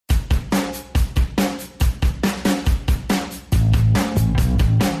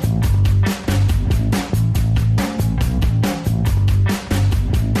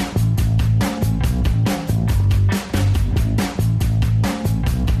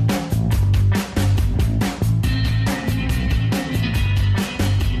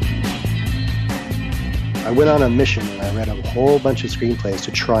I went on a mission and I read a whole bunch of screenplays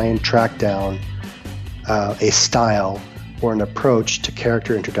to try and track down a style or an approach to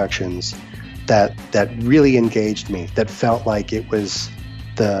character introductions that really engaged me, that felt like it was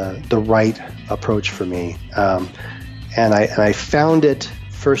the right approach for me. And I found it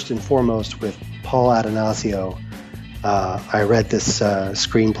first and foremost with Paul Atanasio. I read this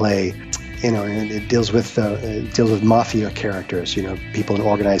screenplay, and it deals with mafia characters, people in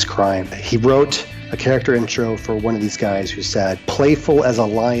organized crime. He wrote a character intro for one of these guys who said, "Playful as a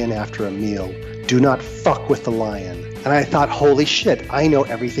lion after a meal. Do not fuck with the lion." And I thought, holy shit, I know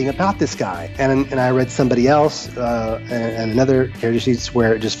everything about this guy. And I read somebody else and another character sheets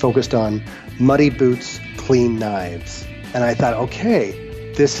where it just focused on muddy boots, clean knives. And I thought, okay,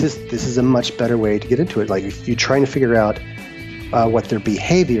 this is a much better way to get into it. Like if you're trying to figure out what their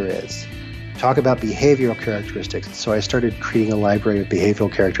behavior is, talk about behavioral characteristics. So I started creating a library of behavioral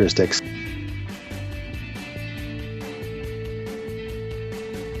characteristics.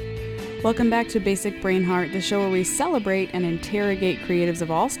 Welcome back to Basic Brain Heart, the show where we celebrate and interrogate creatives of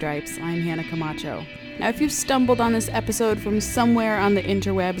all stripes. I'm Hannah Camacho. Now, if you've stumbled on this episode from somewhere on the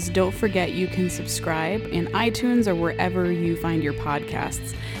interwebs, don't forget you can subscribe in iTunes or wherever you find your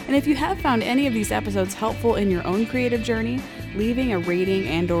podcasts. And if you have found any of these episodes helpful in your own creative journey, leaving a rating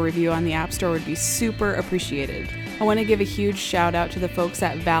and/or review on the App Store would be super appreciated. I want to give a huge shout out to the folks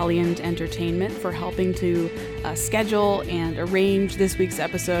at Valiant Entertainment for helping to schedule and arrange this week's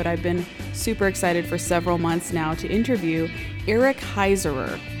episode. I've been super excited for several months now to interview Eric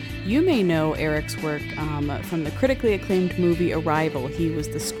Heisserer. You may know Eric's work from the critically acclaimed movie Arrival. He was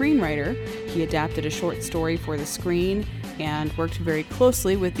the screenwriter. He adapted a short story for the screen and worked very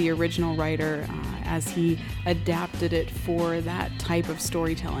closely with the original writer as he adapted it for that type of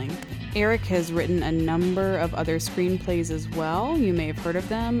storytelling. Eric has written a number of other screenplays as well. You may have heard of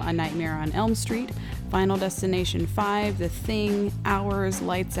them: A Nightmare on Elm Street, Final Destination 5, The Thing, Hours,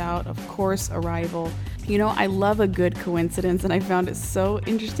 Lights Out, of course, Arrival. I love a good coincidence, and I found it so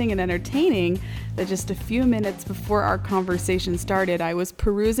interesting and entertaining that just a few minutes before our conversation started, I was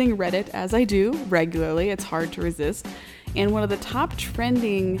perusing Reddit, as I do regularly. It's hard to resist. And one of the top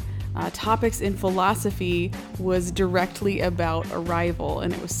trending topics in philosophy was directly about Arrival,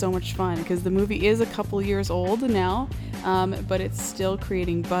 and it was so much fun because the movie is a couple years old now, but it's still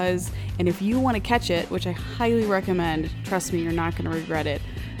creating buzz. And if you want to catch it, which I highly recommend, trust me, you're not going to regret it,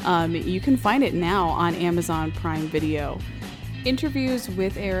 you can find it now on Amazon Prime Video. Interviews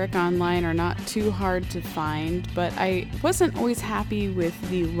with Eric online are not too hard to find, but I wasn't always happy with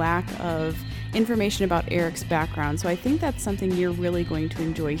the lack of information about Eric's background, so I think that's something you're really going to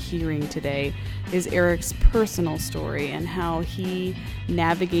enjoy hearing today, is Eric's personal story and how he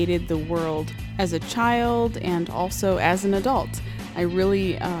navigated the world as a child and also as an adult. I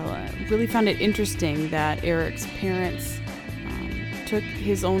really found it interesting that Eric's parents took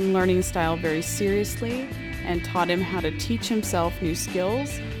his own learning style very seriously and taught him how to teach himself new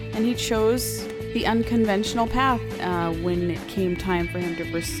skills, and he chose the unconventional path when it came time for him to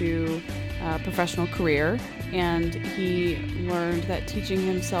pursue a professional career, and he learned that teaching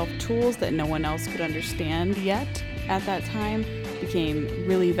himself tools that no one else could understand yet at that time became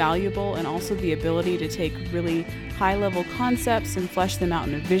really valuable, and also the ability to take really high-level concepts and flesh them out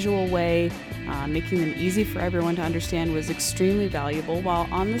in a visual way, making them easy for everyone to understand, was extremely valuable, while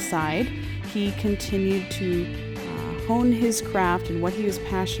on the side he continued to hone his craft and what he was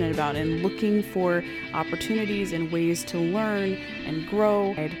passionate about and looking for opportunities and ways to learn and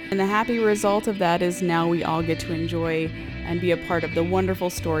grow. And the happy result of that is now we all get to enjoy and be a part of the wonderful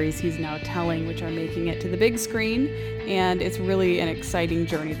stories he's now telling, which are making it to the big screen. And it's really an exciting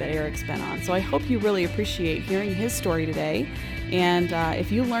journey that Eric's been on. So I hope you really appreciate hearing his story today. And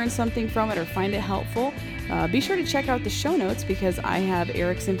if you learned something from it or find it helpful, be sure to check out the show notes because I have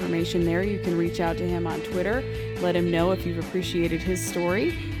Eric's information there. You can reach out to him on Twitter, let him know if you've appreciated his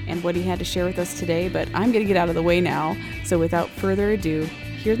story and what he had to share with us today. But I'm going to get out of the way now. So without further ado,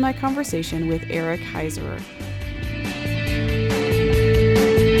 here's my conversation with Eric Heisserer.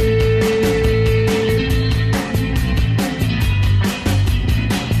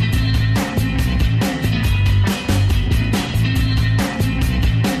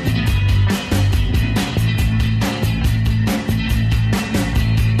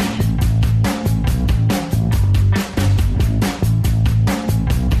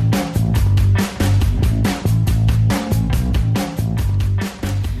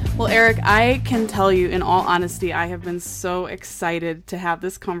 Eric, I can tell you in all honesty, I have been so excited to have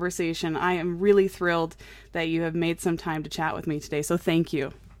this conversation. I am really thrilled that you have made some time to chat with me today, so thank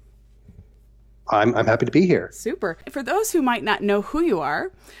you. I'm happy to be here. Super. For those who might not know who you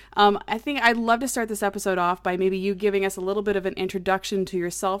are, I think I'd love to start this episode off by maybe you giving us a little bit of an introduction to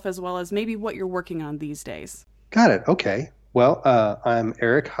yourself as well as maybe what you're working on these days. Got it. Okay. Well, I'm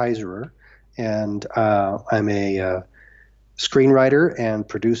Eric Heisserer, and I'm a screenwriter and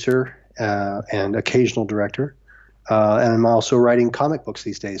producer and occasional director. And I'm also writing comic books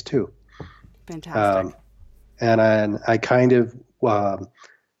these days, too. Fantastic. And I kind of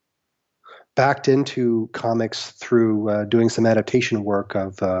backed into comics through doing some adaptation work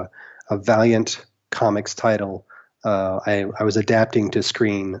of a Valiant Comics title. I was adapting to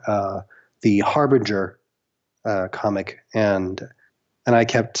screen the Harbinger comic, and I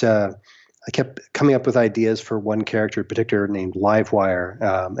kept coming up with ideas for one character in particular named Livewire,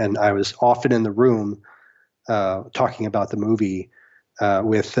 and I was often in the room talking about the movie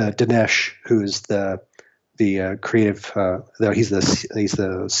with Dinesh, who's the creative. He's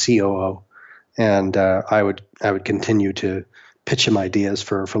the COO, and I would continue to pitch him ideas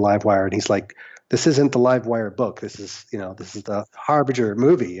for Livewire, and he's like, "This isn't the Livewire book. This is the Harbinger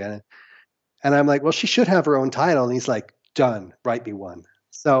movie." And I'm like, "Well, she should have her own title." And he's like, "Done. Write me one."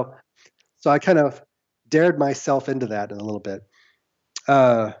 So I kind of dared myself into that in a little bit.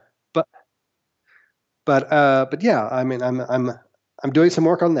 But yeah, I mean, I'm doing some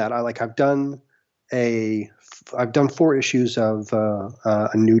work on that. I've done 4 issues of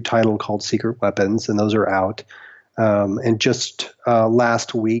a new title called Secret Weapons, and those are out. And just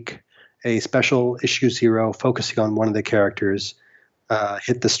last week, a special issue 0 focusing on one of the characters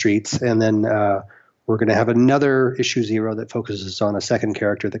hit the streets, and then we're going to have another issue 0 that focuses on a second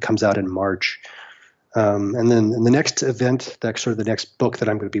character that comes out in March. And then the next event, the next book that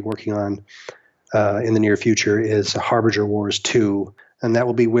I'm going to be working on in the near future is Harbinger Wars 2, and that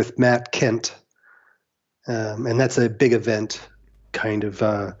will be with Matt Kent. And that's a big event kind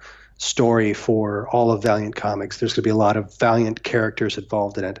of story for all of Valiant Comics. There's going to be a lot of Valiant characters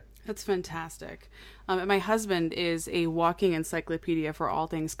involved in it. That's fantastic. And my husband is a walking encyclopedia for all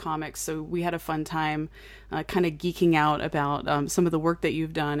things comics, so we had a fun time kind of geeking out about some of the work that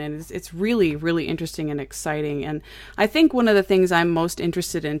you've done, and it's really, really interesting and exciting. And I think one of the things I'm most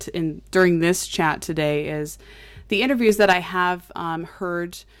interested in during this chat today is the interviews that I have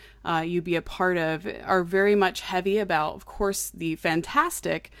heard you be a part of are very much heavy about, of course, the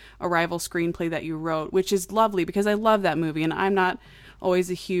fantastic Arrival screenplay that you wrote, which is lovely because I love that movie, and I'm not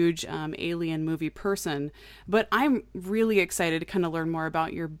always a huge alien movie person, but I'm really excited to kind of learn more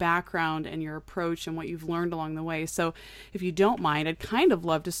about your background and your approach and what you've learned along the way. So if you don't mind, I'd kind of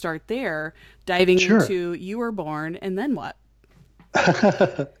love to start there, diving into you were born and then what?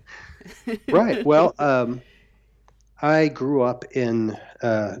 Right. Well, I grew up in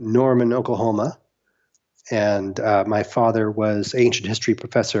Norman, Oklahoma, and my father was ancient history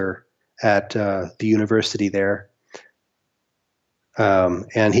professor at the university there.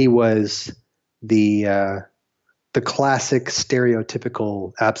 And he was the classic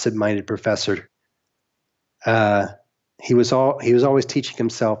stereotypical absent-minded professor. He was always teaching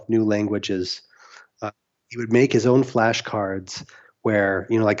himself new languages. He would make his own flashcards where,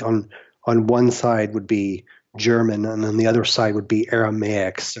 like on one side would be German and on the other side would be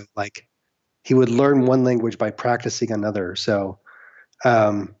Aramaic. So like he would learn one language by practicing another. So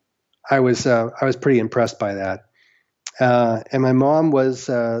I was pretty impressed by that. And my mom was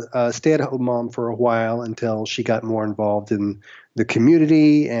a stay-at-home mom for a while until she got more involved in the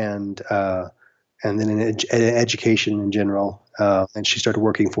community and then in education in general. And she started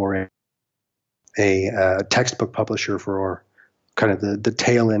working for a textbook publisher for kind of the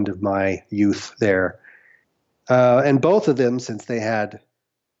tail end of my youth there. And both of them, since they had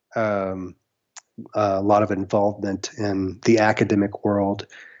a lot of involvement in the academic world,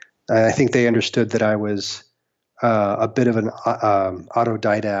 I think they understood that I was a bit of an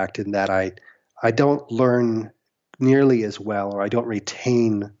autodidact in that I don't learn nearly as well, or I don't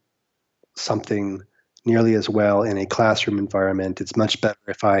retain something nearly as well in a classroom environment. It's much better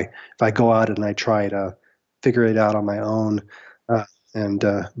if I go out and I try to figure it out on my own and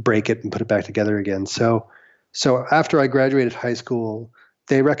break it and put it back together again. So after I graduated high school,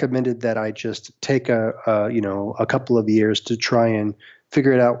 they recommended that I just take a couple of years to try and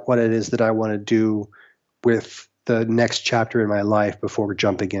figure it out what it is that I want to do with the next chapter in my life before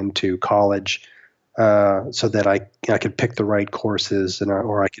jumping into college, so that I could pick the right courses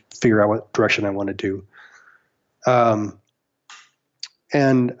or I could figure out what direction I want to do.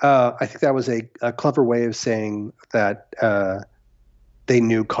 And I think that was a clever way of saying that they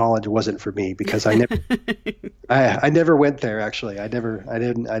knew college wasn't for me, because I never I never went there. Actually, I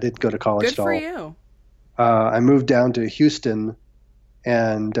didn't go to college at all. Good for you. I moved down to Houston,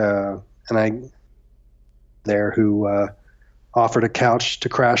 and I there who offered a couch to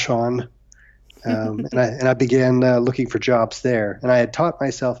crash on. And I began looking for jobs there. And I had taught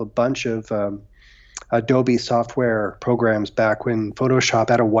myself a bunch of Adobe software programs back when Photoshop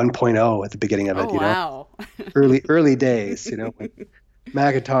had a 1.0 at the beginning of it. Oh, wow. Early days. When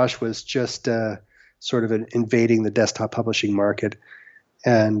Macintosh was just sort of invading the desktop publishing market.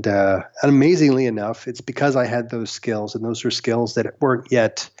 And amazingly enough, it's because I had those skills, and those were skills that weren't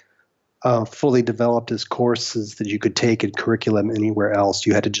yet fully developed as courses that you could take in curriculum anywhere else.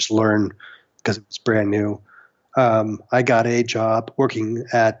 You had to just learn because it was brand new. I got a job working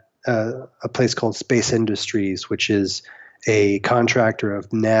at a place called Space Industries, which is a contractor of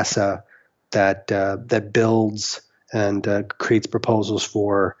NASA that builds and creates proposals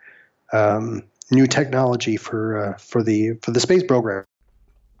for new technology for the space program.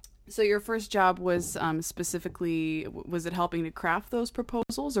 So your first job was specifically, was it helping to craft those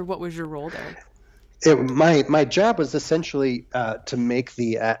proposals, or what was your role there? My job was essentially to make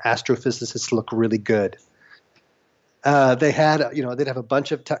the astrophysicists look really good. They'd have a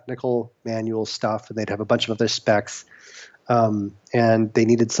bunch of technical manual stuff, and they'd have a bunch of other specs, and they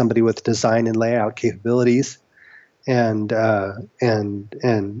needed somebody with design and layout capabilities, and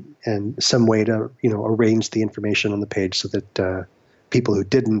some way to arrange the information on the page so that people who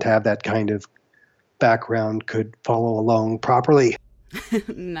didn't have that kind of background could follow along properly.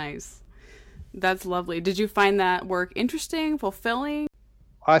 Nice. That's lovely. Did you find that work interesting, fulfilling?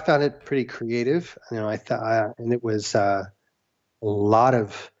 I found it pretty creative. I thought, and it was a lot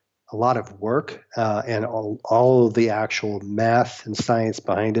of work, and all of the actual math and science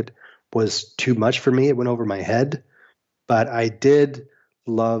behind it was too much for me. It went over my head, but I did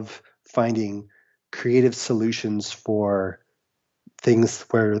love finding creative solutions for things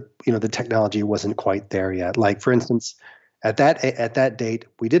where the technology wasn't quite there yet. Like, for instance, at that date,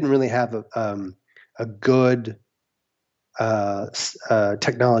 we didn't really have a good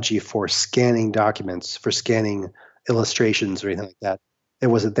technology for scanning documents, for scanning illustrations or anything like that. It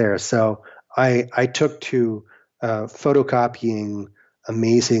wasn't there. So I took to photocopying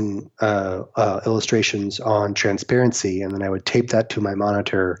amazing illustrations on transparency, and then I would tape that to my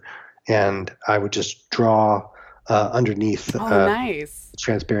monitor, and I would just draw underneath nice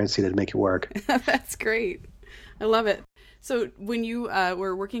transparency to make it work. That's great. I love it. So when you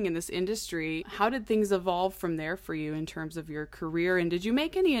were working in this industry, how did things evolve from there for you in terms of your career? And did you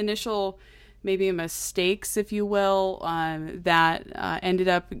make any initial maybe mistakes, if you will, that ended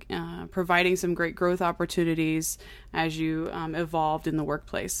up providing some great growth opportunities as you evolved in the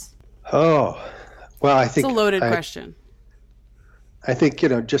workplace? Oh, well, I think it's a loaded question. I think,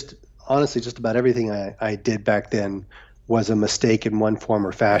 just honestly, just about everything I did back then was a mistake in one form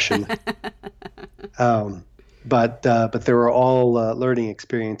or fashion. But they were all learning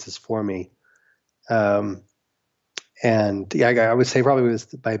experiences for me. And yeah, I would say probably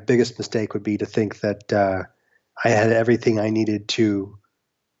my biggest mistake would be to think that I had everything I needed to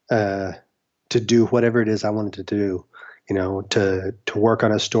do whatever it is I wanted to do, to work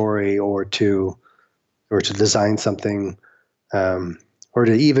on a story or to design something, or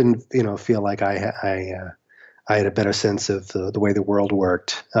to even feel like I had a better sense of the way the world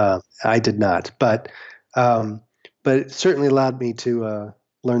worked. I did not, but it certainly allowed me to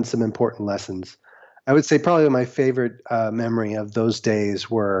learn some important lessons. I would say probably my favorite memory of those days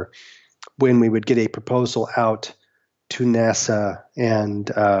were when we would get a proposal out to NASA, and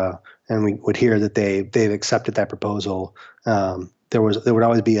we would hear that they've accepted that proposal. There would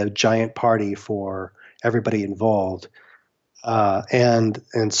always be a giant party for everybody involved, and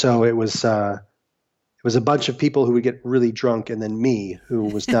so it was a bunch of people who would get really drunk, and then me, who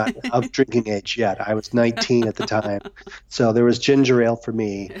was not of drinking age yet. I was 19 at the time. So there was ginger ale for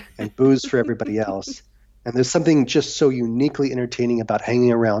me and booze for everybody else. And there's something just so uniquely entertaining about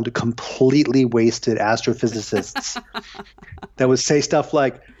hanging around completely wasted astrophysicists that would say stuff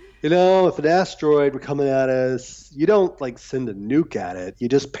like, if an asteroid were coming at us, you don't send a nuke at it. You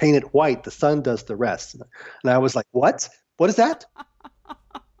just paint it white. The sun does the rest. And I was like, what? What is that?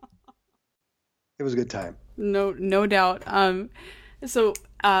 It was a good time. No doubt. So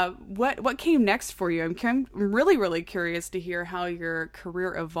what came next for you? I'm really, really curious to hear how your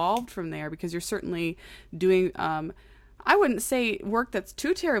career evolved from there, because you're certainly doing, I wouldn't say work that's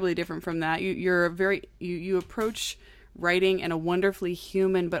too terribly different from that. You approach writing in a wonderfully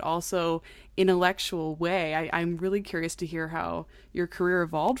human but also intellectual way. I'm really curious to hear how your career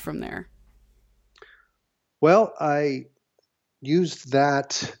evolved from there. Well, I used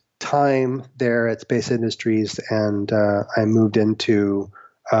that time there at Space Industries, and I moved into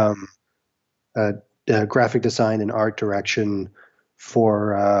graphic design and art direction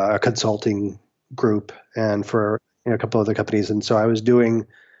for a consulting group and for a couple other companies, and so I was doing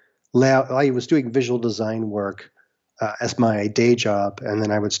visual design work as my day job, and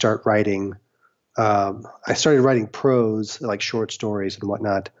then I would start writing. I started writing prose, like short stories and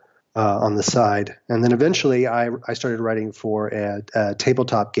whatnot, on the side, and then eventually I started writing for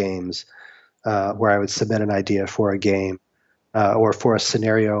tabletop games, where I would submit an idea for a game, or for a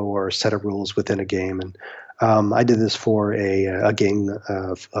scenario or a set of rules within a game. And I did this for a game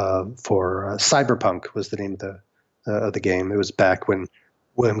for Cyberpunk was the name of the game. It was back when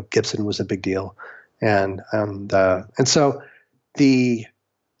William Gibson was a big deal, and so the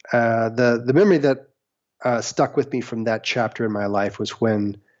memory that stuck with me from that chapter in my life was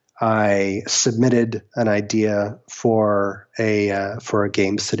when I submitted an idea for a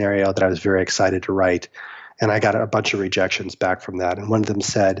game scenario that I was very excited to write, and I got a bunch of rejections back from that. And one of them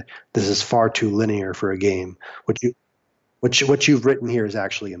said, "This is far too linear for a game. What you've written here is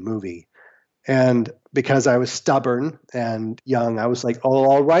actually a movie." And because I was stubborn and young, I was like, "Oh,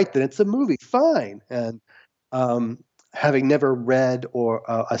 all right, then it's a movie, fine." And having never read or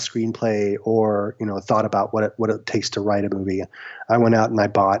a screenplay or thought about what it takes to write a movie, I went out and I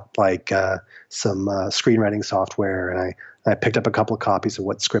bought some screenwriting software, and I picked up a couple of copies of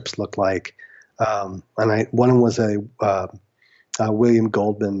what scripts looked like. And one was a William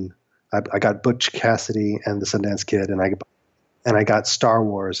Goldman. I got Butch Cassidy and the Sundance Kid, and I got Star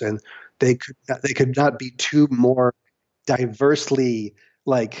Wars, and they could not be two more diversely,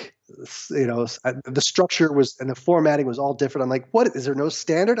 like, the structure was and the formatting was all different. I'm like, what? Is there no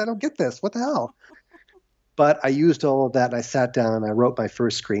standard? I don't get this. What the hell? But I used all of that, and I sat down and I wrote my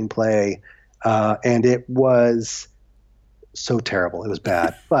first screenplay, and it was so terrible. It was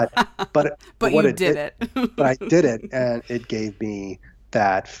bad, but you did it. But I did it, and it gave me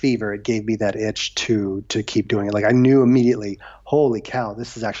that fever. It gave me that itch to keep doing it. Like, I knew immediately, holy cow,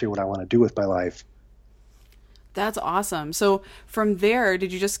 this is actually what I want to do with my life. That's awesome. So from there,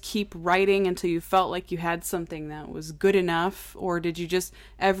 did you just keep writing until you felt like you had something that was good enough? Or did you just,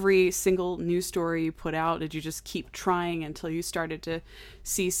 every single news story you put out, did you just keep trying until you started to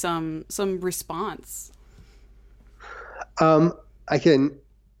see some response? I can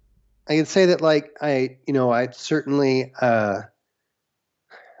say that, like, I certainly, I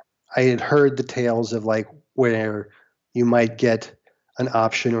had heard the tales of, like, where you might get an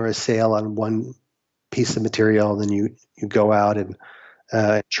option or a sale on one piece of material, and then you go out and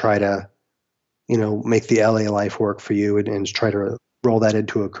try to make the LA life work for you, and try to roll that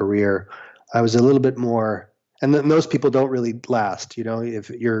into a career. I was a little bit more, and those people don't really last. If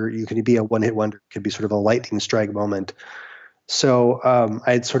you can be a one-hit wonder, it could be sort of a lightning strike moment. So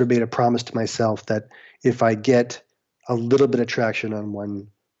I had sort of made a promise to myself that if I get a little bit of traction on one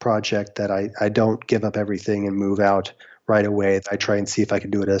project, that I don't give up everything and move out right away. I try and see if I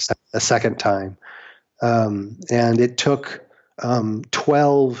can do it a second time. And it took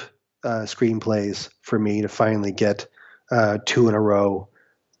 12 screenplays for me to finally get 2 in a row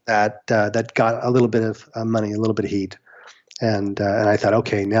that got a little bit of money, a little bit of heat. And I thought,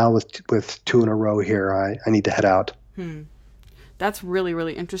 okay, now with 2 in a row here, I need to head out. That's really,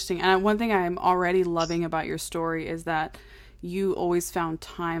 really interesting. And one thing I'm already loving about your story is that you always found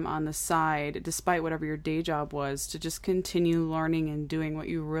time on the side, despite whatever your day job was, to just continue learning and doing what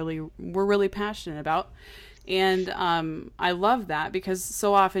you were really passionate about. And I love that, because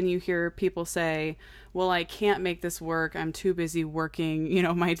so often you hear people say, well, I can't make this work. I'm too busy working,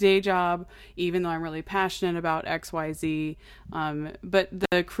 my day job, even though I'm really passionate about X, Y, Z. But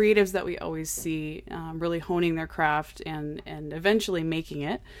the creatives that we always see really honing their craft and eventually making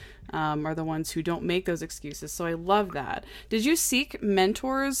it are the ones who don't make those excuses. So I love that. Did you seek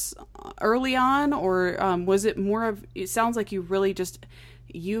mentors early on, or was it more of, it sounds like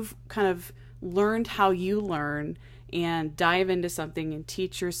you've kind of learned how you learn and dive into something and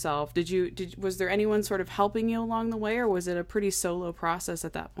teach yourself? Was there anyone sort of helping you along the way, or was it a pretty solo process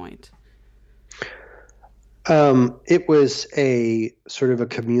at that point? It was a sort of a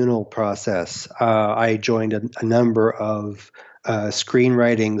communal process. I joined a number of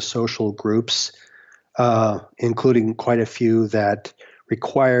screenwriting social groups, including quite a few that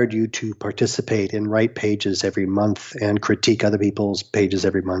required you to participate and write pages every month and critique other people's pages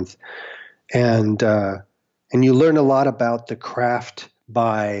every month. And you learn a lot about the craft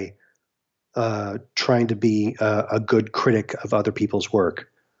by trying to be a good critic of other people's work.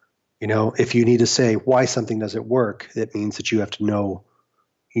 If you need to say why something doesn't work, it means that you have to know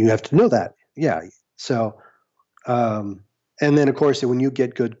that. Yeah. So, and then of course, when you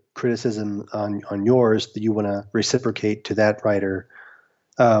get good criticism on yours, that you want to reciprocate to that writer.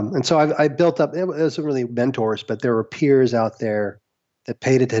 And so I built up, it wasn't really mentors, but there were peers out there that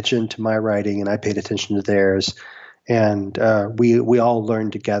paid attention to my writing, and I paid attention to theirs, and we all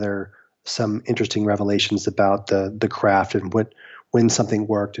learned together some interesting revelations about the craft and when something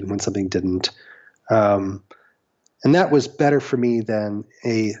worked and when something didn't. Um, and that was better for me than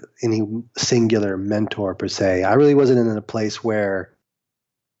any singular mentor per se. I really wasn't in a place where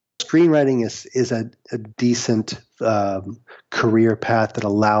screenwriting is a decent career path that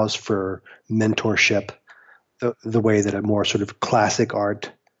allows for mentorship the way that a more sort of classic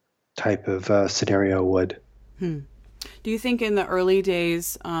art type of scenario would. Do you think in the early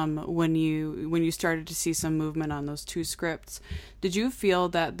days, when you started to see some movement on those two scripts, did you feel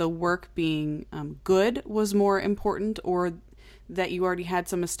that the work being good was more important, or that you already had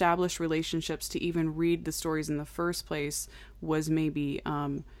some established relationships to even read the stories in the first place was maybe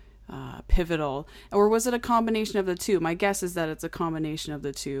pivotal, or was it a combination of the two? My guess is that it's a combination of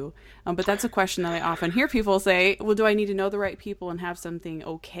the two, but that's a question that I often hear people say, well, do I need to know the right people and have something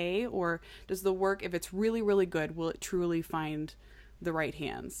okay, or does the work, if it's really, really good, will it truly find the right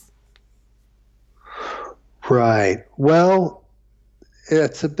hands? Right. Well,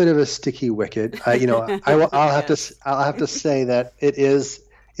 it's a bit of a sticky wicket. I'll have to say that it is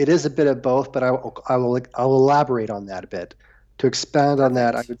a bit of both, but I'll elaborate on that a bit. To expand on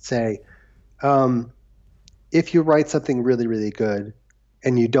that, I would say, if you write something really, really good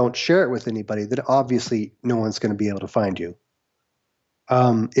and you don't share it with anybody, then obviously no one's going to be able to find you.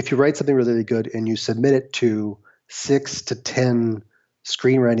 If you write something really, really good and you submit it to 6 to 10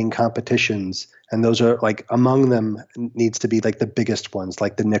 screenwriting competitions, and those are like, among them needs to be like the biggest ones,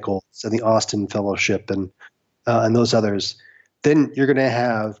 like the Nichols and the Austin Fellowship and those others, then you're going to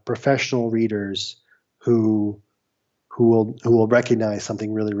have professional readers who will recognize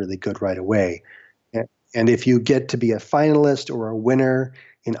something really, really good right away. And if you get to be a finalist or a winner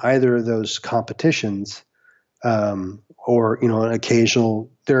in either of those competitions, or an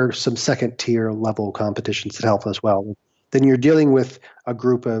occasional, there are some second tier level competitions that help as well, then you're dealing with a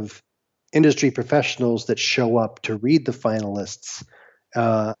group of industry professionals that show up to read the finalists,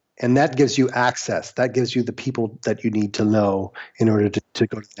 and that gives you access. That gives you the people that you need to know in order to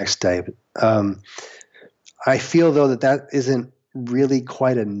go to the next day. I feel, though, that isn't really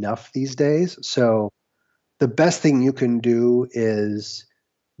quite enough these days. So the best thing you can do is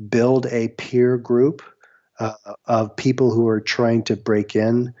build a peer group of people who are trying to break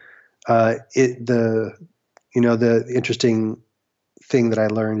in. The interesting thing that I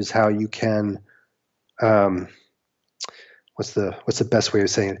learned is how you can, what's the best way of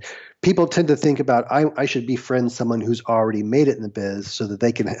saying it? People tend to think about, I should befriend someone who's already made it in the biz so that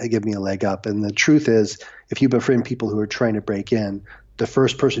they can give me a leg up. And the truth is, if you befriend people who are trying to break in, the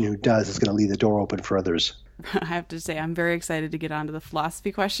first person who does is going to leave the door open for others. I have to say, I'm very excited to get onto the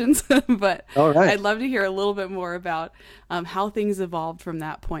philosophy questions, but all right. I'd love to hear a little bit more about how things evolved from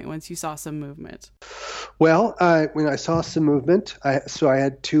that point once you saw some movement. Well, when I saw some movement, I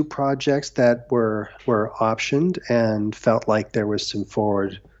had 2 projects that were optioned and felt like there was some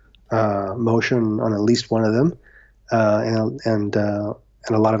forward motion on at least one of them, and a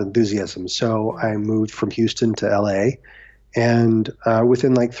lot of enthusiasm. So I moved from Houston to LA. And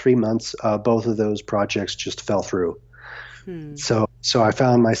within like 3 months, both of those projects just fell through. So I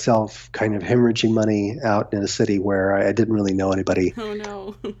found myself kind of hemorrhaging money out in a city where I didn't really know anybody. Oh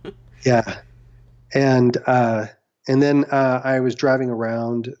no. Yeah, and then I was driving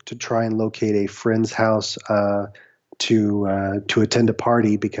around to try and locate a friend's house to attend a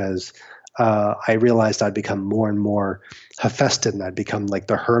party, because I realized I'd become more and more Hephaestion. I'd become like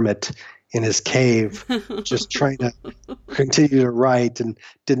the hermit in his cave, just trying to continue to write, and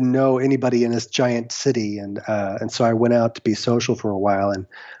didn't know anybody in this giant city. And so I went out to be social for a while, and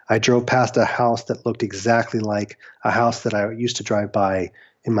I drove past a house that looked exactly like a house that I used to drive by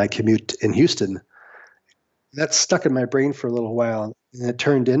in my commute in Houston. That stuck in my brain for a little while, and it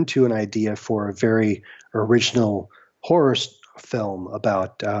turned into an idea for a very original horror film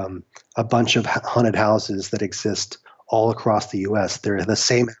about a bunch of haunted houses that exist all across the U.S. They're the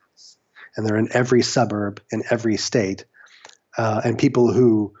same house, and they're in every suburb in every state. And people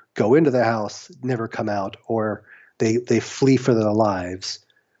who go into the house never come out, or they flee for their lives,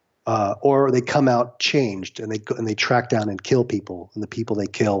 or they come out changed, and they track down and kill people, and the people they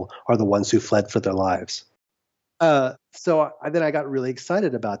kill are the ones who fled for their lives. So then I got really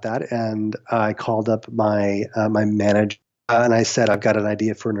excited about that, and I called up my manager, and I said, I've got an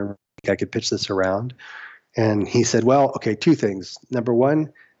idea for an I could pitch this around. And he said, well, okay, 2 things. Number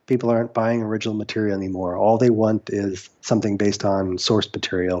one, people aren't buying original material anymore. All they want is something based on source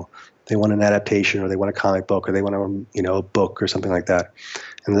material. They want an adaptation, or they want a comic book, or they want a book or something like that.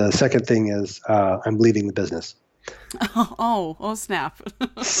 And the second thing is, I'm leaving the business. Oh, snap.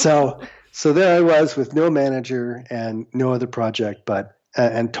 So so there I was with no manager and no other project, but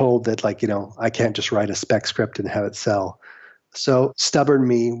and told that, like, I can't just write a spec script and have it sell. So stubborn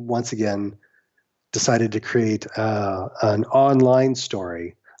me once again decided to create an online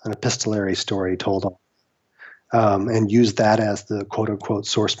story, an epistolary story told, and use that as the quote unquote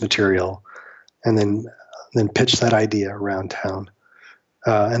source material, and then pitch that idea around town.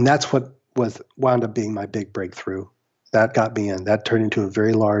 And that's what wound up being my big breakthrough. That got me in. That turned into a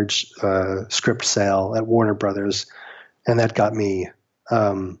very large script sale at Warner Brothers, and that got me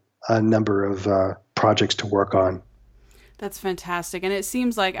a number of projects to work on. That's fantastic. And it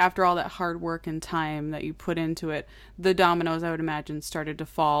seems like after all that hard work and time that you put into it, the dominoes, I would imagine, started to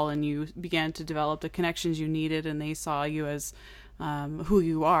fall and you began to develop the connections you needed, and they saw you as who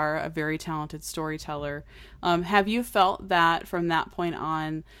you are, a very talented storyteller. Have you felt that from that point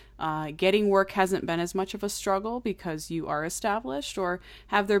on, getting work hasn't been as much of a struggle because you are established, or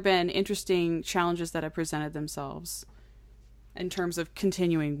have there been interesting challenges that have presented themselves in terms of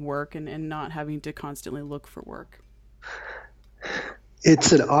continuing work and not having to constantly look for work?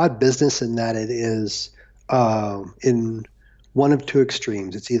 It's an odd business in that it is in one of two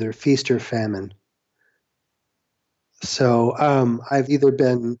extremes. It's either feast or famine. So I've either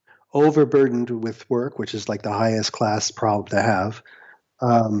been overburdened with work, which is like the highest class problem to have,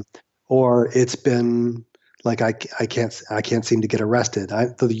 um, or it's been like I can't seem to get arrested.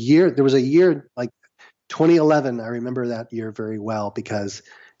 There was a year like 2011. I remember that year very well because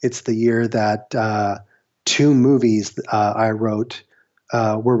it's the year that two movies I wrote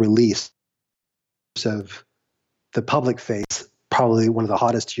were released of the public face, probably one of the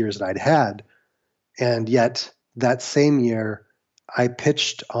hottest years that I'd had. And yet that same year, I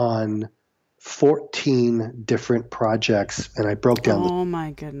pitched on 14 different projects, and I broke down Oh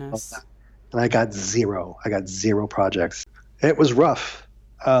my goodness. and I got zero. I got zero projects. It was rough,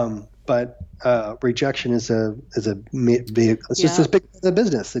 but rejection it's just Yeah. as big as a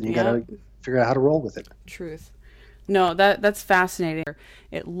business, and you got Yeah. to figure out how to roll with it. Truth. No, that's fascinating.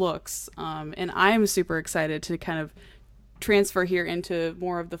 It looks, and I'm super excited to kind of transfer here into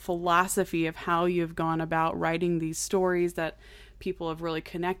more of the philosophy of how you've gone about writing these stories that people have really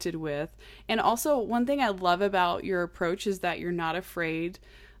connected with. And also, one thing I love about your approach is that you're not afraid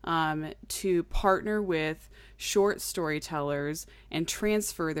to partner with short storytellers and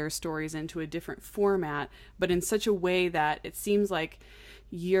transfer their stories into a different format, but in such a way that it seems like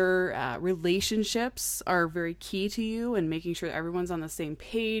your relationships are very key to you and making sure that everyone's on the same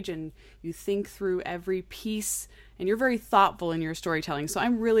page and you think through every piece and you're very thoughtful in your storytelling. So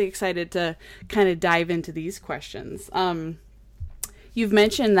I'm really excited to kind of dive into these questions. You've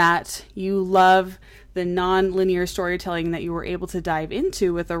mentioned that you love the non-linear storytelling that you were able to dive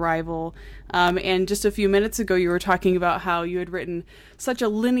into with Arrival. And just a few minutes ago, you were talking about how you had written such a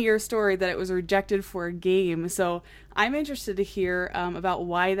linear story that it was rejected for a game. So I'm interested to hear about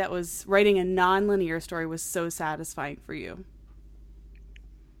why that was writing a non-linear story was so satisfying for you.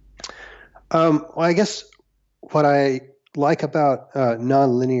 Well, I guess what I like about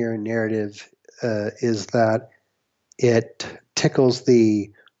nonlinear narrative is that it tickles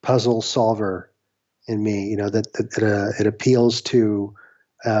the puzzle solver in me. That it appeals to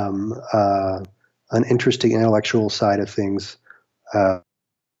an interesting intellectual side of things in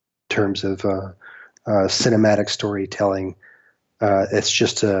terms of cinematic storytelling. An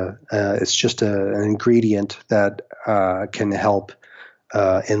ingredient that can help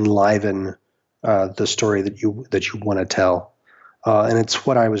enliven the story that you want to tell. And it's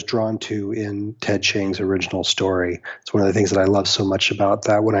what I was drawn to in Ted Chiang's original story. It's one of the things that I love so much about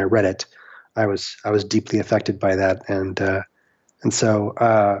that. When I read it, I was deeply affected by that, and so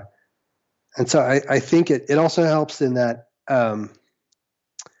I think it also helps in that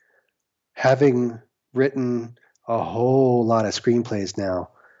having written a whole lot of screenplays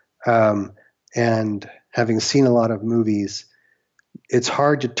now, and having seen a lot of movies, it's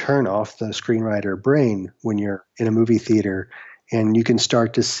hard to turn off the screenwriter brain when you're in a movie theater, and you can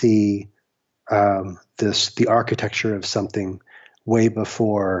start to see the architecture of something way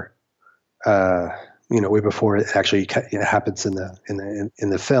before way before it actually happens in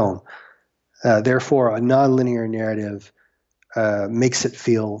the film. Therefore, a nonlinear narrative makes it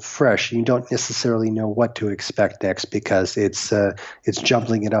feel fresh. You don't necessarily know what to expect next because it's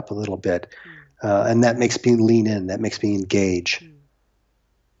jumbling it up a little bit, and that makes me lean in. That makes me engage.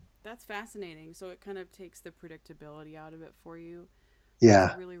 That's fascinating. So it kind of takes the predictability out of it for you. Yeah.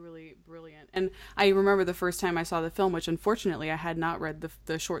 That's really, really brilliant. And I remember the first time I saw the film, which unfortunately I had not read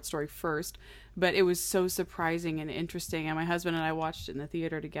the short story first, but it was so surprising and interesting. And my husband and I watched it in the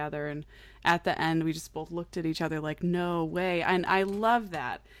theater together. And at the end, we just both looked at each other like, no way. And I love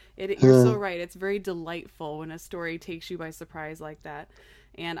that. You're so right. It's very delightful when a story takes you by surprise like that.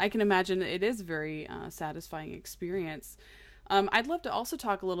 And I can imagine it is a very satisfying experience. I'd love to also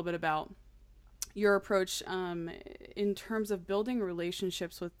talk a little bit about your approach in terms of building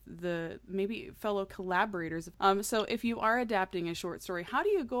relationships with the maybe fellow collaborators. So if you are adapting a short story, how do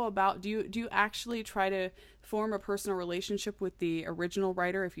you go about, do you actually try to form a personal relationship with the original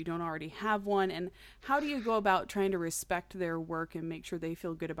writer if you don't already have one? And how do you go about trying to respect their work and make sure they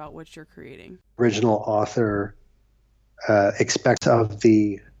feel good about what you're creating? Original author expects of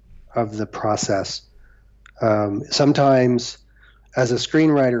the process. Sometimes as a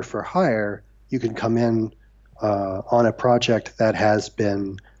screenwriter for hire, you can come in on a project that has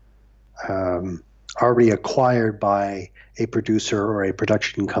been already acquired by a producer or a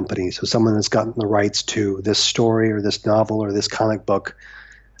production company. So someone has gotten the rights to this story or this novel or this comic book,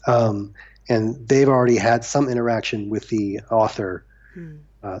 and they've already had some interaction with the author.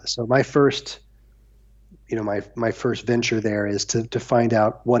 So my first venture there is to find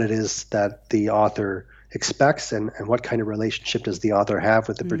out what it is that the author expects and what kind of relationship does the author have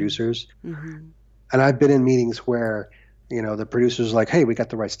with the producers. And I've been in meetings where, the producer's like, hey, we got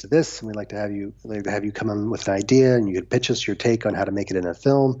the rights to this and we'd like to have you come in with an idea and you could pitch us your take on how to make it in a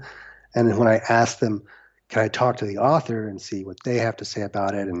film. And when I ask them, can I talk to the author and see what they have to say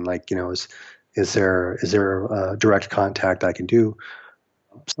about it? And is there a direct contact I can do?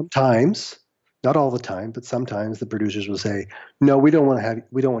 Sometimes, not all the time, but sometimes the producers will say, no, we don't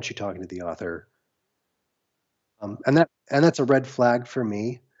want you talking to the author. And that's a red flag for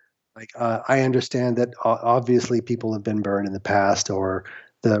me. I understand that obviously people have been burned in the past, or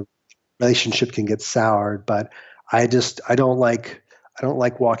the relationship can get soured, but I don't like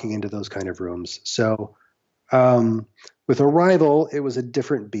walking into those kind of rooms. So with Arrival, it was a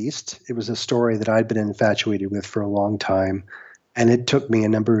different beast. It was a story that I'd been infatuated with for a long time, and it took me a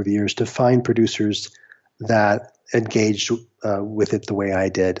number of years to find producers that engaged with it the way I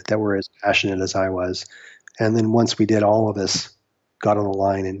did, that were as passionate as I was. And then once we did all of this, got on the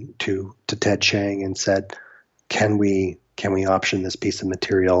line and to Ted Chiang and said, can we option this piece of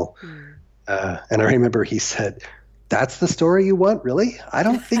material? And I remember he said, that's the story you want? Really? I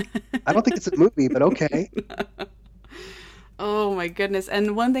don't think it's a movie, but okay. Oh my goodness.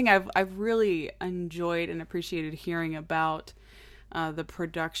 And one thing I've really enjoyed and appreciated hearing about the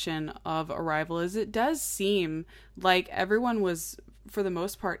production of Arrival is it does seem like everyone was, for the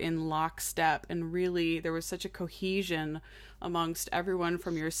most part, in lockstep, and really there was such a cohesion amongst everyone,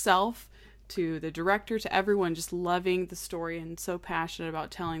 from yourself to the director to everyone, just loving the story and so passionate about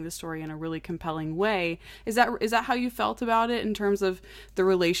telling the story in a really compelling way. Is that how you felt about it in terms of the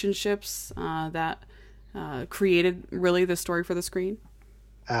relationships that created really the story for the screen?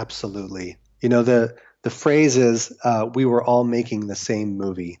 Absolutely. The phrase is, we were all making the same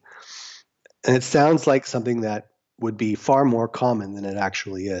movie. And it sounds like something that would be far more common than it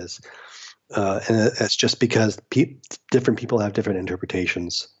actually is. And it's just because different people have different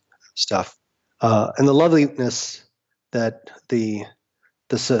interpretations of stuff. And the loveliness that the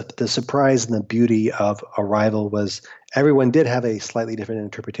surprise and the beauty of Arrival was, everyone did have a slightly different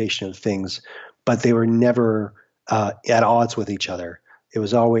interpretation of things, but they were never at odds with each other. It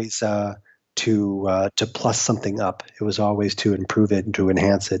was always to plus something up. It was always to improve it and to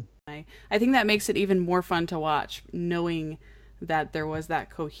enhance it. I think that makes it even more fun to watch, knowing that there was that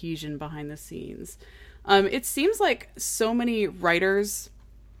cohesion behind the scenes. It seems like so many writers,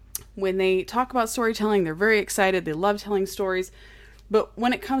 when they talk about storytelling, they're very excited. They love telling stories. But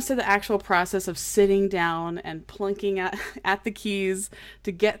when it comes to the actual process of sitting down and plunking at the keys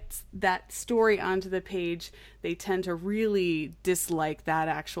to get that story onto the page, they tend to really dislike that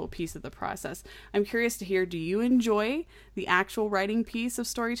actual piece of the process. I'm curious to hear, do you enjoy the actual writing piece of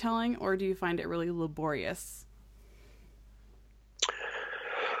storytelling, or do you find it really laborious?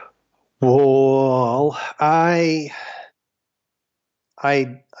 Well, I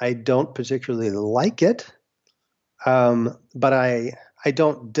don't particularly like it. But I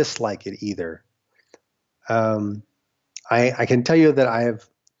don't dislike it either. I can tell you that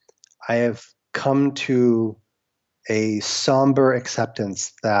I have come to a somber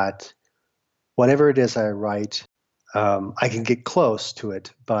acceptance that whatever it is I write, I can get close to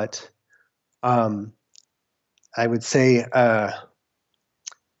it, but I would say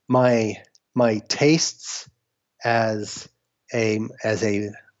my tastes as a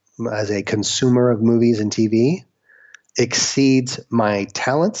consumer of movies and TV exceeds my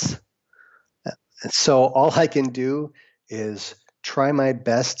talents. And so all I can do is try my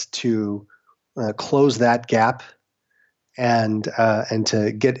best to close that gap and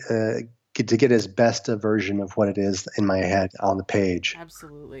to get as best a version of what it is in my head on the page.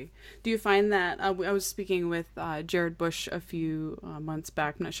 Absolutely. Do you find that I was speaking with Jared Bush a few months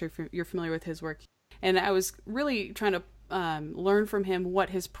back? I'm not sure if you're familiar with his work, and I was really trying to learn from him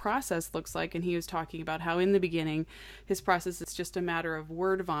what his process looks like, and he was talking about how in the beginning his process is just a matter of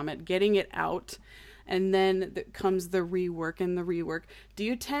word vomit, getting it out, and then comes the rework and the rework. Do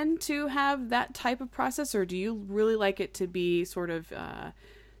you tend to have that type of process, or do you really like it to be sort of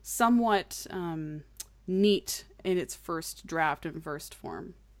somewhat neat in its first draft and first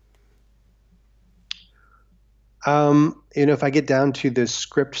form? If I get down to the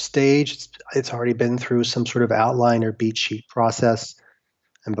script stage, it's already been through some sort of outline or beat sheet process.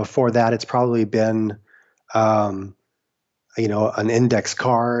 And before that, it's probably been, an index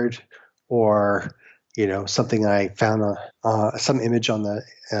card or, something I found some image on the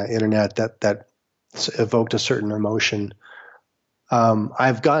internet that evoked a certain emotion.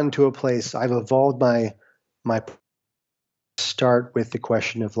 I've gotten to a place, I've evolved my start with the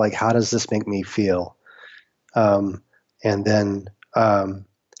question of like, how does this make me feel? And then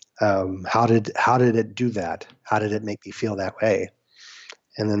how did it do that? How did it make me feel that way?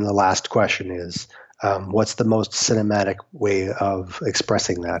 And then the last question is, what's the most cinematic way of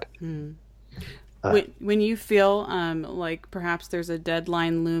expressing that? When you feel like perhaps there's a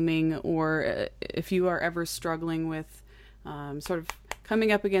deadline looming, or if you are ever struggling with sort of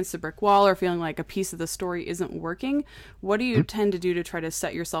coming up against a brick wall or feeling like a piece of the story isn't working, what do you tend to do to try to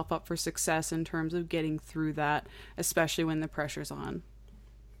set yourself up for success in terms of getting through that, especially when the pressure's on?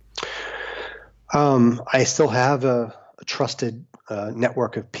 I still have a trusted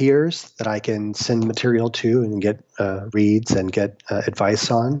network of peers that I can send material to and get reads and get advice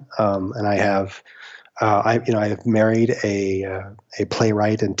on. And I have married a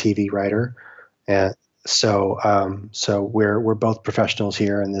playwright and TV writer, and so we're both professionals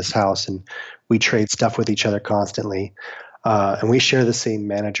here in this house, and we trade stuff with each other constantly, and we share the same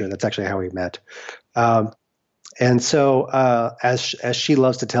manager. That's actually how we met. And so, as she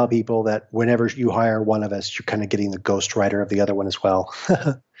loves to tell people, that whenever you hire one of us, you're kind of getting the ghostwriter of the other one as well,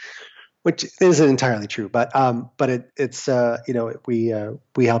 which isn't entirely true. But it's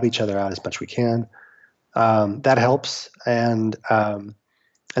we help each other out as much as we can. That helps, and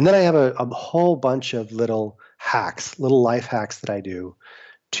then I have a whole bunch of little life hacks that I do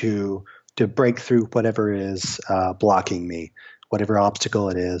to break through whatever is blocking me, whatever obstacle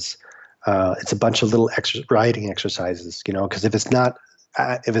it is. It's a bunch of little writing exercises, because if it's not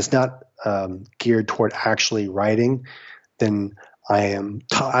geared toward actually writing, then I'm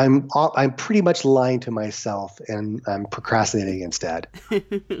pretty much lying to myself, and I'm procrastinating instead.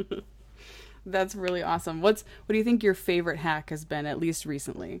 That's really awesome. What do you think your favorite hack has been, at least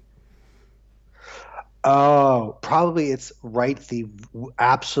recently? Oh, probably it's write the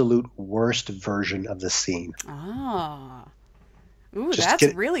absolute worst version of the scene. Ah. Ooh, that's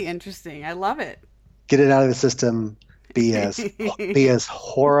really interesting. I love it. Get it out of the system. Be as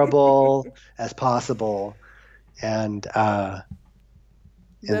horrible as possible, and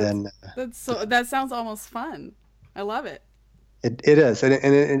then that sounds almost fun. I love it. It is, and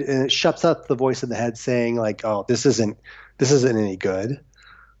it shuts up the voice in the head saying like, "Oh, this isn't any good."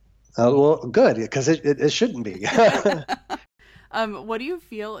 Well, good, because it shouldn't be. What do you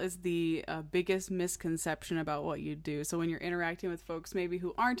feel is the biggest misconception about what you do? So when you're interacting with folks maybe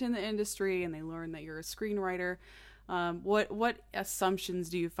who aren't in the industry and they learn that you're a screenwriter, what assumptions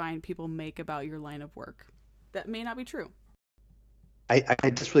do you find people make about your line of work that may not be true?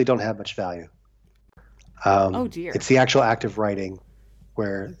 I just really don't have much value. Oh dear! It's the actual act of writing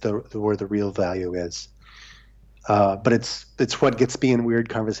where the real value is. But it's what gets me in weird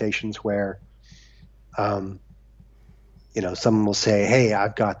conversations where, someone will say, "Hey,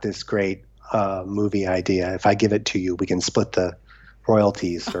 I've got this great movie idea. If I give it to you, we can split the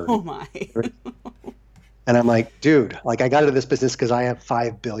royalties." Oh my! And I'm like, dude, like I got into this business because I have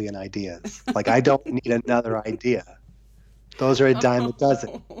 5 billion ideas. Like I don't need another idea. Those are a dime a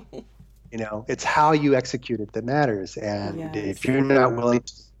dozen. It's how you execute it that matters. And yes. If you're not willing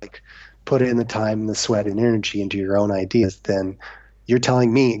to put in the time and the sweat and energy into your own ideas, then you're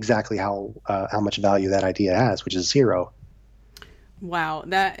telling me exactly how much value that idea has, which is 0. Wow,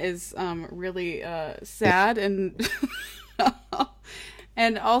 that is really sad, and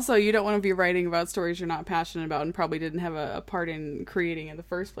and also you don't want to be writing about stories you're not passionate about and probably didn't have a part in creating in the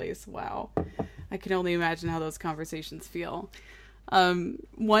first place. Wow, I can only imagine how those conversations feel.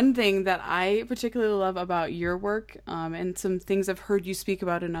 One thing that I particularly love about your work, and some things I've heard you speak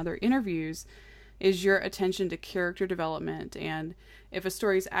about in other interviews, is your attention to character development. And if a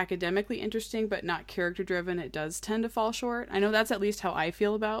story is academically interesting but not character driven, it does tend to fall short. I know that's at least how I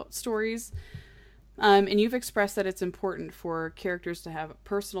feel about stories. And you've expressed that it's important for characters to have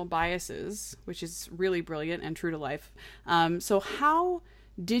personal biases, which is really brilliant and true to life. So how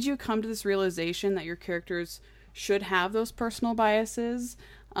did you come to this realization that your characters should have those personal biases?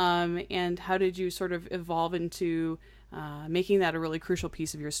 And how did you sort of evolve into making that a really crucial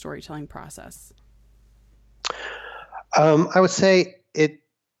piece of your storytelling process? I would say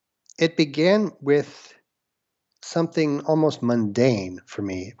it began with something almost mundane for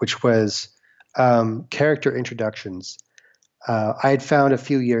me, which was character introductions. I had found a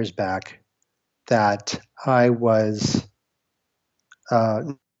few years back that I was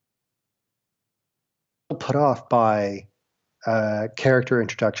put off by character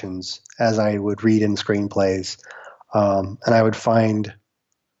introductions as I would read in screenplays, and I would find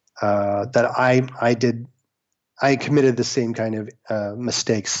that I committed the same kind of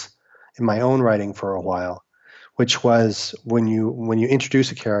mistakes in my own writing for a while, which was when you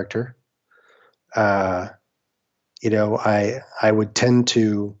introduce a character, I would tend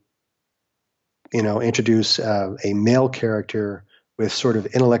to introduce a male character with sort of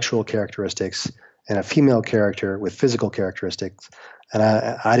intellectual characteristics and a female character with physical characteristics, and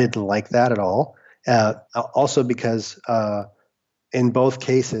I didn't like that at all. Also because in both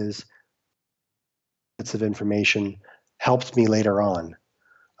cases, bits of information helped me later on.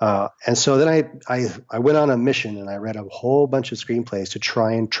 And so then I went on a mission and I read a whole bunch of screenplays to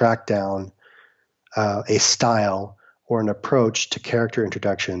try and track down a style or an approach to character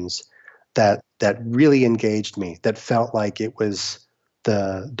introductions that really engaged me, that felt like it was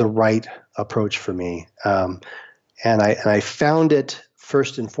the right approach for me. And I found it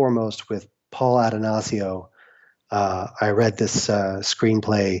first and foremost with Paul Atanasio. I read this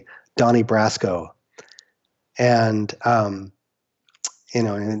screenplay, Donnie Brasco, and and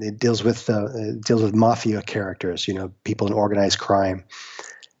it deals with mafia characters, people in organized crime.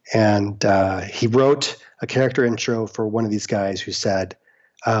 And he wrote a character intro for one of these guys who said,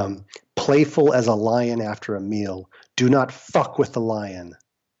 "Playful as a lion after a meal. Do not fuck with the lion."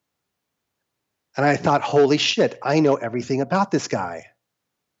 And I thought, holy shit, I know everything about this guy.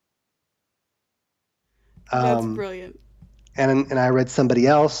 That's brilliant. And I read somebody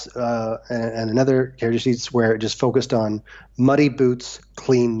else and another character sheets where it just focused on muddy boots,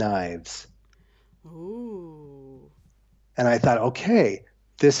 clean knives. Ooh. And I thought, okay,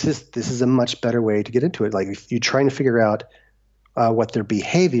 this is a much better way to get into it. Like if you're trying to figure out what their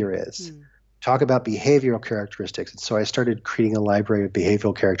behavior is, talk about behavioral characteristics. And so I started creating a library of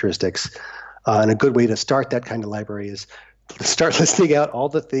behavioral characteristics. And a good way to start that kind of library is to start listing out all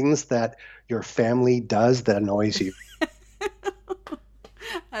the things that your family does that annoys you.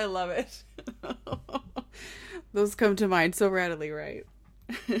 I love it. Those come to mind so readily, right?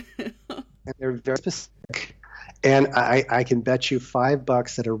 And they're very specific. And I can bet you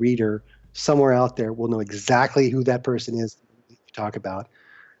 $5 that a reader somewhere out there will know exactly who that person is you talk about.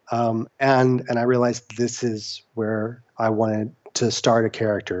 And I realized this is where I wanted to start a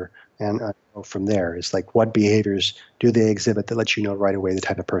character, and go from there. It's like, what behaviors do they exhibit that lets you know right away the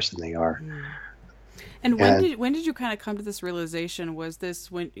type of person they are? And when did you kind of come to this realization? Was this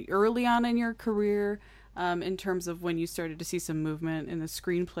early on in your career, in terms of when you started to see some movement in the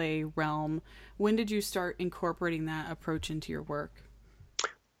screenplay realm? When did you start incorporating that approach into your work?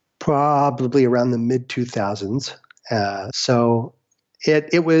 Probably around the mid 2000s. So I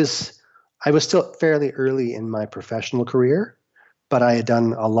was still fairly early in my professional career, but I had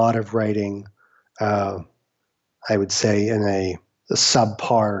done a lot of writing, I would say in a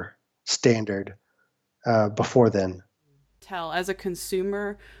subpar standard before then. As a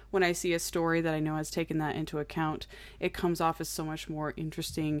consumer, when I see a story that I know has taken that into account, it comes off as so much more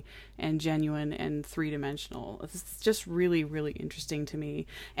interesting and genuine and three-dimensional. It's just really, really interesting to me.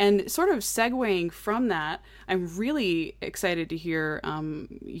 And sort of segueing from that, I'm really excited to hear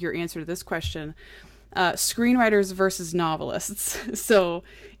your answer to this question. Screenwriters versus novelists. So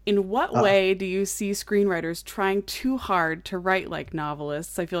in what way do you see screenwriters trying too hard to write like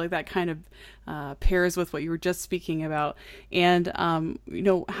novelists? I feel like that kind of pairs with what you were just speaking about. And,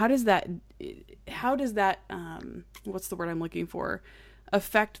 how does that what's the word I'm looking for,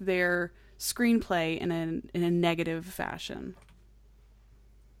 affect their screenplay in a negative fashion?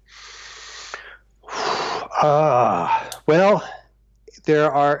 Well,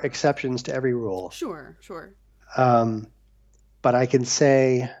 there are exceptions to every rule. Sure. But I can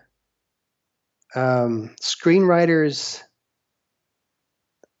say screenwriters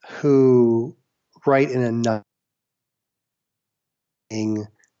who write in a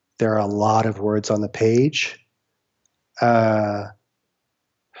there are a lot of words on the page,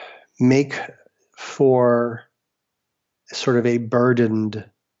 make for sort of a burdened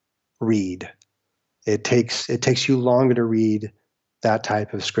read. It takes you longer to read that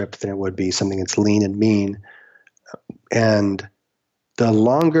type of script than it would be something that's lean and mean. And the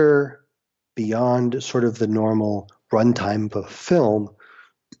longer beyond sort of the normal runtime of a film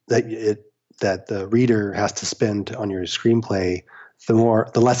that the reader has to spend on your screenplay,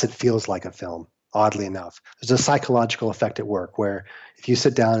 the less it feels like a film, oddly enough. There's a psychological effect at work where if you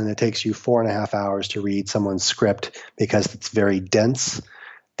sit down and it takes you 4.5 hours to read someone's script because it's very dense,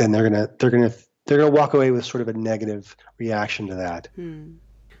 then they're gonna walk away with sort of a negative reaction to that.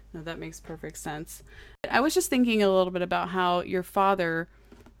 No, that makes perfect sense. I was just thinking a little bit about how your father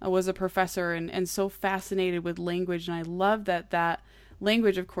was a professor and so fascinated with language, and I love that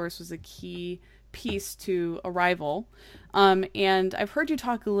language, of course, was a key piece to Arrival. And I've heard you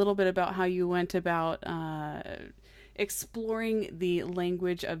talk a little bit about how you went about exploring the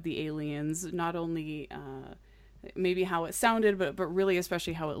language of the aliens, not only maybe how it sounded, but really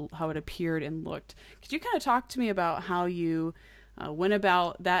especially how it appeared and looked. Could you kind of talk to me about how you went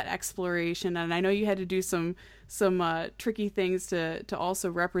about that exploration? And I know you had to do some tricky things to also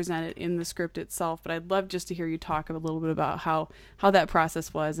represent it in the script itself, but I'd love just to hear you talk a little bit about how that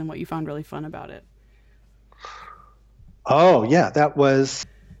process was and what you found really fun about it. Oh yeah, that was,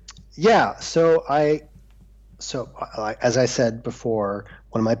 yeah. So as I said before,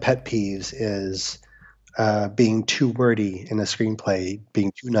 one of my pet peeves is being too wordy in a screenplay,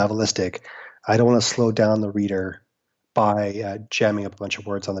 being too novelistic. I don't want to slow down the reader by jamming up a bunch of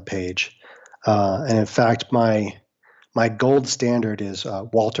words on the page. And in fact, my gold standard is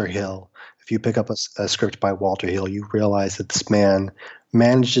Walter Hill. If you pick up a script by Walter Hill, you realize that this man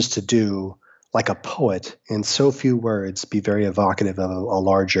manages to do, like a poet, in so few words, be very evocative of a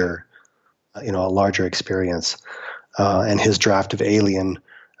larger experience. And his draft of Alien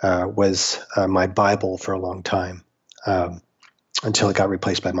was my Bible for a long time, until it got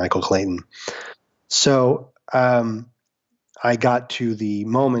replaced by Michael Clayton. So I got to the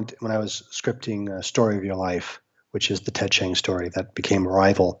moment when I was scripting Story of Your Life, which is the Ted Chiang story that became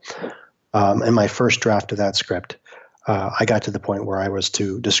Arrival. And my first draft of that script, I got to the point where I was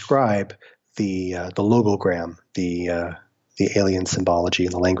to describe the logogram, the alien symbology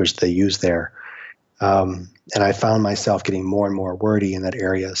and the language that they use there. And I found myself getting more and more wordy in that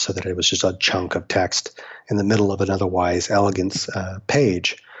area, so that it was just a chunk of text in the middle of an otherwise elegant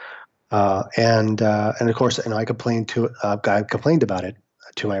page. And of course, I complained about it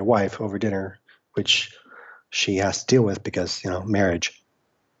to my wife over dinner, which she has to deal with because, marriage.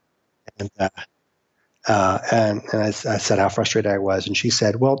 And I said how frustrated I was, and she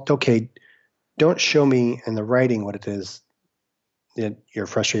said, "Well, okay, don't show me in the writing what it is that you're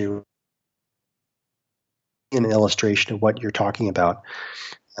frustrated with, in an illustration of what you're talking about."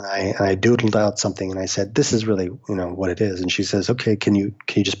 And I doodled out something, and I said, "This is really, what it is." And she says, "Okay, can you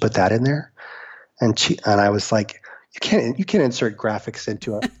just put that in there?" And I was like, "You can't insert graphics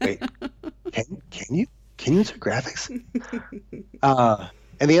into it." Wait, can you insert graphics?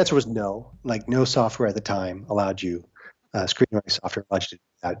 And the answer was no. Like, no software at the time allowed you, screenwriting software allowed you to do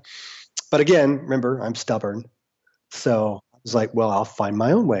that. But again, remember, I'm stubborn, so I was like, "Well, I'll find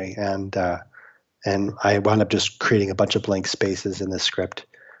my own way." And I wound up just creating a bunch of blank spaces in the script.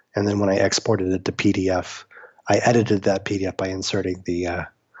 And then when I exported it to PDF, I edited that PDF by inserting the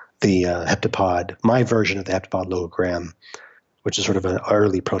heptapod, my version of the heptapod logogram, which is sort of an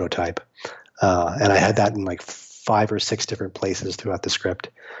early prototype. And I had that in like 5 or 6 different places throughout the script.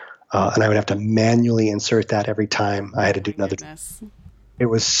 And I would have to manually insert that every time I had to do another. Goodness. It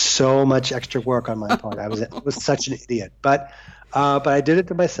was so much extra work on my part. I was such an idiot, but I did it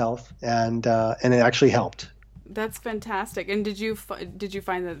to myself, and it actually helped. That's fantastic. And did you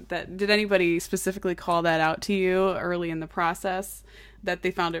find that did anybody specifically call that out to you early in the process, that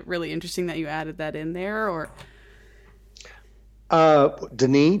they found it really interesting that you added that in there? Or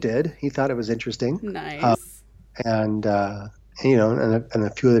Denis did. He thought it was interesting. Nice. And a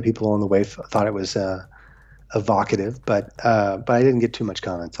few other people on the way thought it was evocative, but I didn't get too much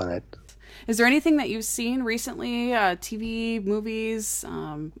comments on it. Is there anything that you've seen recently, TV, movies,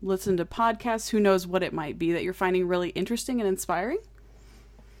 listen to podcasts, who knows what it might be, that you're finding really interesting and inspiring?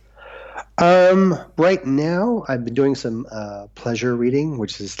 Right now, I've been doing some pleasure reading,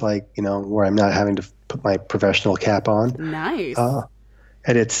 which is like, where I'm not having to put my professional cap on. Nice.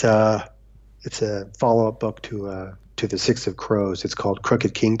 And it's a follow-up book to The Six of Crows. It's called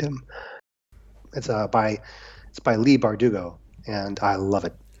Crooked Kingdom. It's by Leigh Bardugo, and I love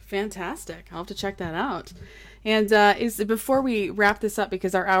it. Fantastic. I'll have to check that out. And is before we wrap this up,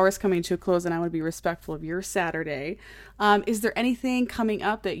 because our hour is coming to a close and I want to be respectful of your Saturday, is there anything coming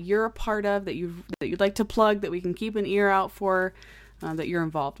up that you're a part of that you'd like to plug, that we can keep an ear out for, that you're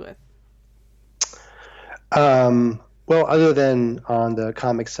involved with? Well, other than on the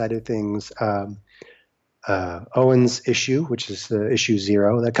comic side of things, Owen's issue, which is issue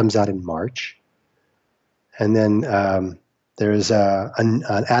 0, that comes out in March. And then there's an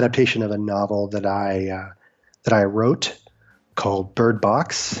adaptation of a novel that I wrote called Bird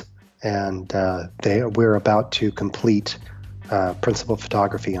Box, and we're about to complete principal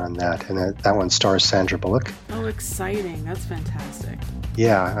photography on that, and that one stars Sandra Bullock. Oh, exciting. That's fantastic.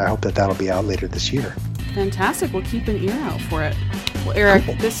 Yeah, I hope that'll be out later this year. Fantastic. We'll keep an ear out for it. Well, Eric,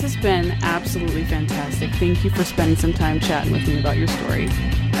 This has been absolutely fantastic. Thank you for spending some time chatting with me about your story.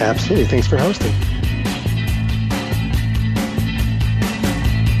 Absolutely. Thanks for hosting.